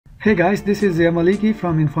Hey guys, this is Maliki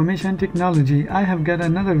from Information Technology. I have got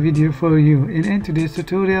another video for you. In today's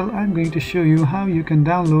tutorial, I'm going to show you how you can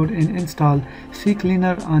download and install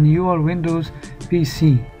CCleaner on your Windows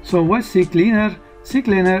PC. So what's CCleaner?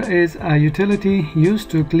 CCleaner is a utility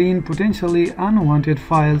used to clean potentially unwanted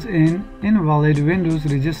files and invalid Windows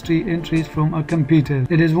registry entries from a computer.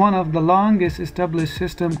 It is one of the longest established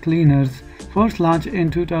system cleaners, first launched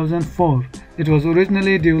in 2004. It was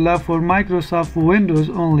originally developed for Microsoft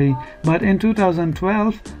Windows only, but in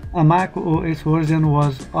 2012 a Mac OS version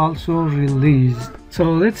was also released. So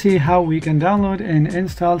let's see how we can download and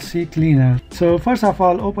install CCleaner. So first of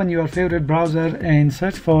all, open your favorite browser and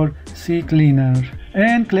search for CCleaner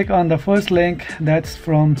and click on the first link that's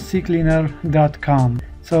from CCleaner.com.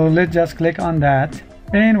 So let's just click on that.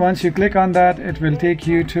 And once you click on that, it will take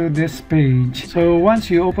you to this page. So once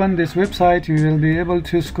you open this website, you will be able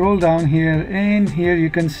to scroll down here, and here you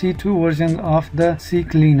can see two versions of the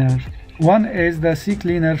CCleaner. One is the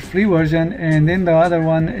CCleaner free version, and then the other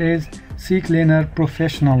one is CCleaner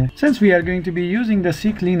Professional. Since we are going to be using the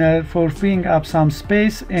CCleaner for freeing up some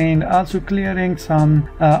space and also clearing some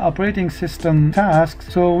operating system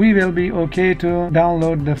tasks, so we will be okay to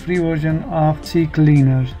download the free version of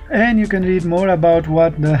CCleaner. And you can read more about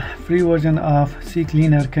what the free version of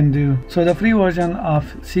CCleaner can do. So the free version of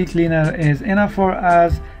CCleaner is enough for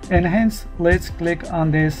us, and hence let's click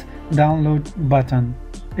on this download button.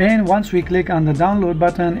 And once we click on the download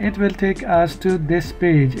button, it will take us to this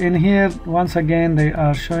page. And here once again they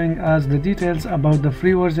are showing us the details about the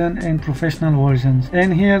free version and professional versions.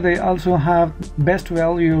 And here they also have best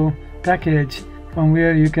value package, from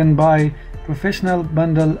where you can buy professional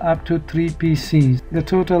bundle up to 3 PCs. The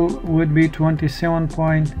total would be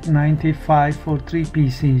 $27.95 for 3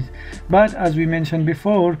 PCs. But as we mentioned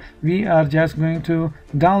before, we are just going to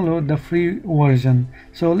download the free version.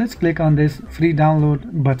 So let's click on this free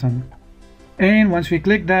download button. And once we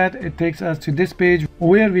click that, it takes us to this page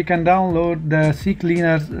where we can download the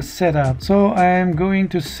CCleaner setup. So I am going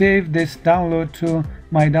to save this download to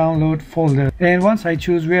my download folder, and once I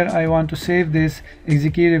choose where I want to save this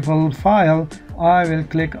executable file, I will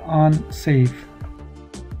click on save.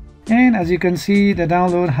 And as you can see, the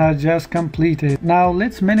download has just completed. Now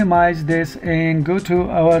let's minimize this and go to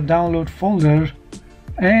our download folder,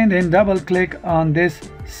 and then double click on this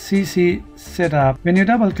CC setup. When you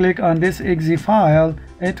double click on this exe file,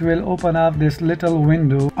 it will open up this little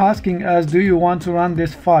window asking us, do you want to run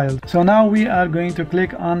this file? So now we are going to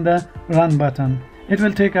click on the run button. It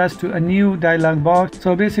will take us to a new dialog box.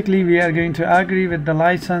 So basically we are going to agree with the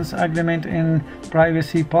license agreement and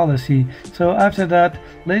privacy policy. So after that,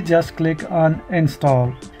 let's just click on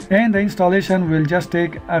install. And the installation will just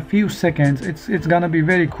take a few seconds. It's gonna be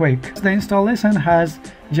very quick. The installation has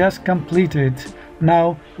just completed.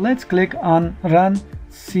 Now let's click on run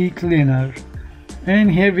CCleaner. And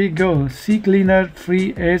here we go. CCleaner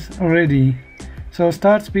free is ready. So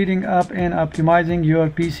start speeding up and optimizing your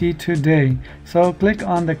PC today. So click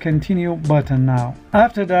on the continue button now.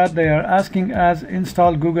 After that, they are asking us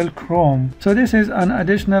install Google Chrome. So this is an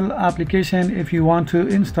additional application. If you want to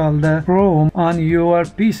install the Chrome on your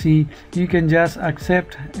PC, you can just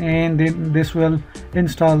accept, and then this will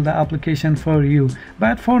install the application for you.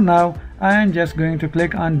 But for now, I am just going to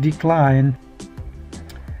click on decline.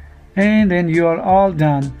 And then you are all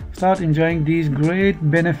done. Start enjoying these great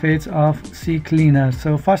benefits of CCleaner.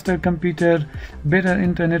 So faster computer, better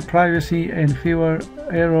internet privacy, and fewer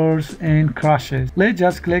errors and crashes. Let's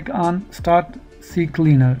just click on start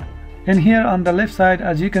CCleaner. And here on the left side,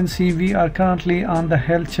 as you can see, we are currently on the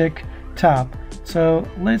health check tab. So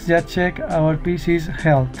let's just check our PC's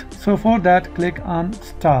health. So for that, click on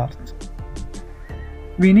start.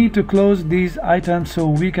 We need to close these items so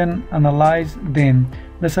we can analyze them.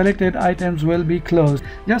 The selected items will be closed.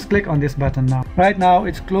 Just click on this button now. Right now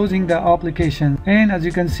it's closing the application, and as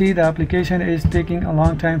you can see, the application is taking a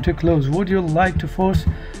long time to close. Would you like to force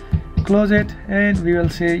close it? And we will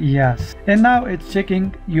say yes. And now it's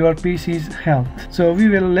checking your PC's health, so we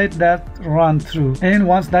will let that run through, and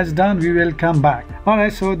once that's done, we will come back.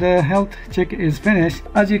 Alright, so the health check is finished.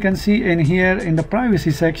 As you can see in here in the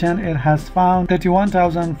privacy section, it has found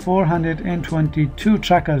 31,422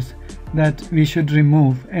 trackers that we should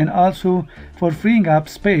remove, and also for freeing up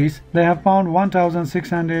space, they have found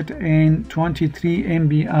 1,623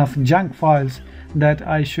 MB of junk files that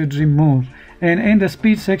I should remove. And in the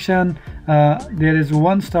speed section, there is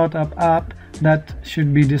one startup app that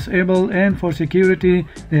should be disabled, and for security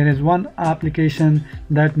there is one application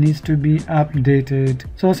that needs to be updated.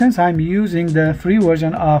 So since I'm using the free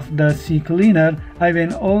version of the CCleaner, I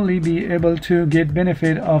will only be able to get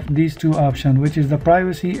benefit of these two options, which is the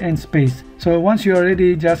privacy and space. So once you are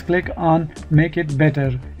ready, just click on make it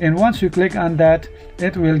better, and once you click on that,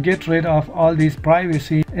 it will get rid of all these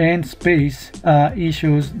privacy and space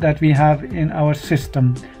issues that we have in our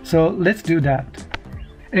system. So let's do that,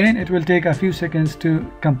 and it will take a few seconds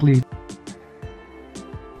to complete.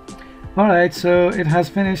 Alright, so it has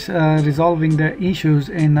finished resolving the issues,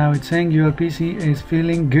 and now it's saying your PC is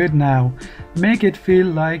feeling good now. Make it feel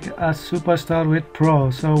like a superstar with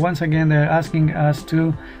Pro. So once again they're asking us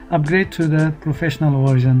to upgrade to the professional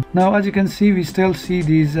version. Now as you can see, we still see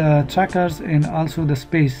these trackers and also the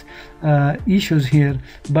space issues here,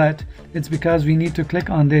 but it's because we need to click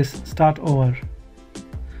on this start over.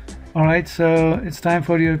 Alright, so it's time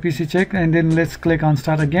for your PC check, and then let's click on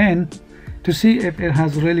start again to see if it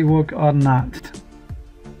has really worked or not.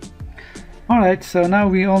 Alright, so now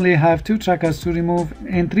we only have 2 trackers to remove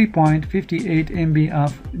and 3.58 MB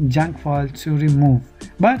of junk file to remove,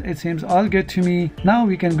 but it seems all good to me. Now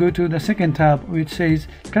we can go to the second tab, which says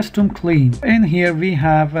custom clean. In here we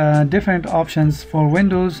have different options for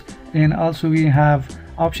Windows, and also we have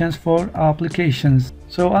options for applications.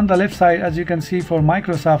 So on the left side, as you can see, for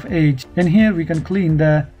Microsoft Edge, in here we can clean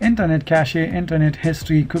the internet cache, internet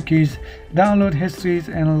history, cookies, download histories,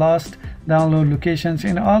 and lost download locations,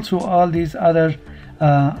 and also all these other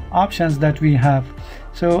options that we have.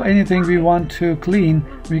 So anything we want to clean,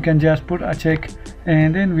 we can just put a check,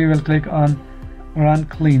 and then we will click on run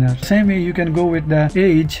cleaner. Same way you can go with the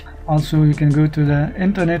Edge. Also you can go to the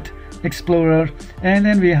Internet Explorer, and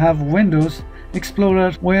then we have Windows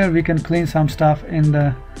Explorer, where we can clean some stuff in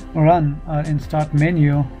the run or in start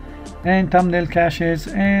menu, and thumbnail caches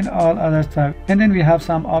and all other stuff. And then we have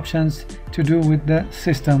some options to do with the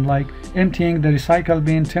system, like emptying the recycle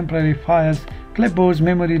bin, temporary files, clipboards,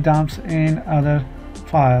 memory dumps, and other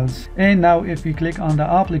files. And now if we click on the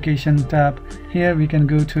application tab, here we can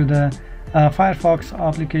go to the Firefox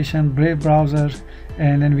application, Brave browser,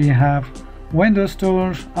 and then we have Windows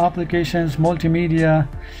Store, applications, multimedia,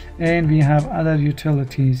 and we have other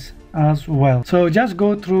utilities as well. So just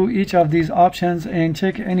go through each of these options and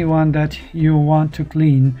check any one that you want to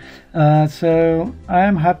clean. So I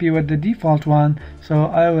am happy with the default one, so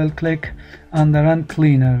I will click on the run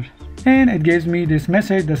cleaner, and it gives me this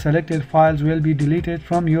message: the selected files will be deleted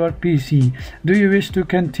from your PC. Do you wish to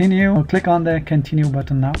continue? Click on the continue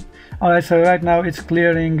button now. Alright, so right now it's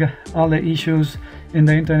clearing all the issues in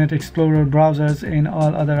the Internet Explorer browsers and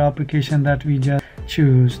all other applications that we just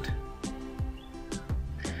chose.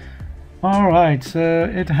 Alright, so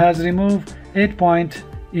it has removed 8.18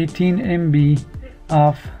 MB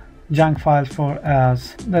of junk files for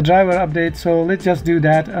us. The driver update, so let's just do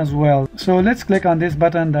that as well. So let's click on this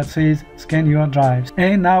button that says scan your drives,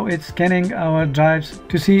 and now it's scanning our drives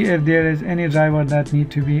to see if there is any driver that need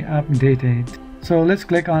to be updated. So let's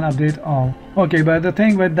click on update all. Okay, but the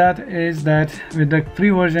thing with that is that with the free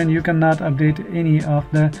version you cannot update any of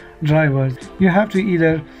the drivers. You have to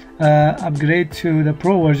either upgrade to the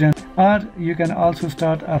pro version, or you can also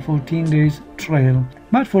start a 14 days trial.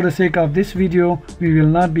 But for the sake of this video, we will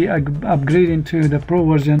not be upgrading to the pro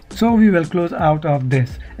version, so we will close out of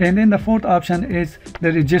this. And then the fourth option is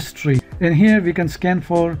the registry, and here we can scan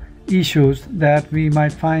for issues that we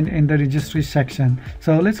might find in the registry section.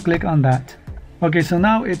 So let's click on that. Okay, so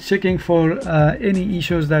now it's checking for any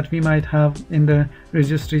issues that we might have in the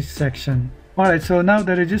registry section. Alright, so now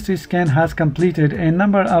the registry scan has completed, and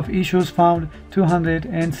number of issues found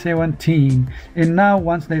 217. And now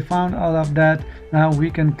once they found all of that, now we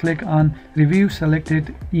can click on review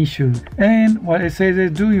selected issues. And what it says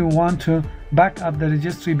is, do you want to back up the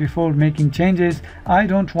registry before making changes? I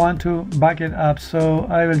don't want to back it up, so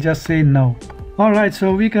I will just say no. Alright,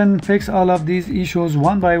 so we can fix all of these issues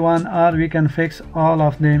one by one, or we can fix all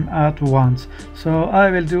of them at once. So I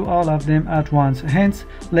will do all of them at once. Hence,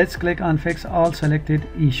 let's click on fix all selected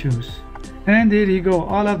issues. And there you go,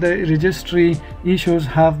 all of the registry issues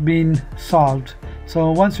have been solved.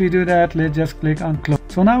 So once we do that, let's just click on close.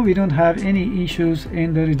 So now we don't have any issues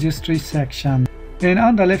in the registry section. And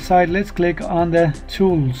on the left side, let's click on the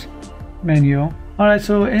tools menu. Alright,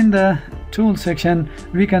 so in the tools section,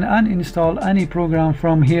 we can uninstall any program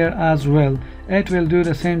from here as well. It will do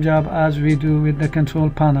the same job as we do with the control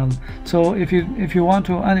panel. So if you want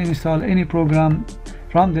to uninstall any program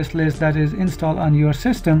from this list that is installed on your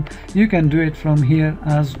system, you can do it from here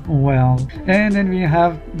as well. And then we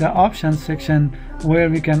have the options section, where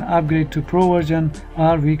we can upgrade to pro version,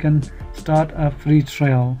 or we can start a free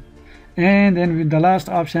trial. And then with the last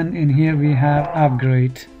option in here we have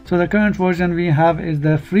upgrade. So the current version we have is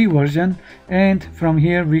the free version, and from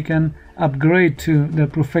here we can upgrade to the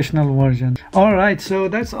professional version. Alright, so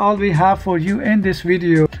that's all we have for you in this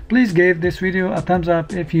video. Please give this video a thumbs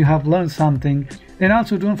up if you have learned something, and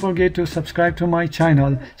also don't forget to subscribe to my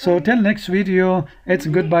channel. So till next video, it's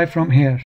goodbye from here.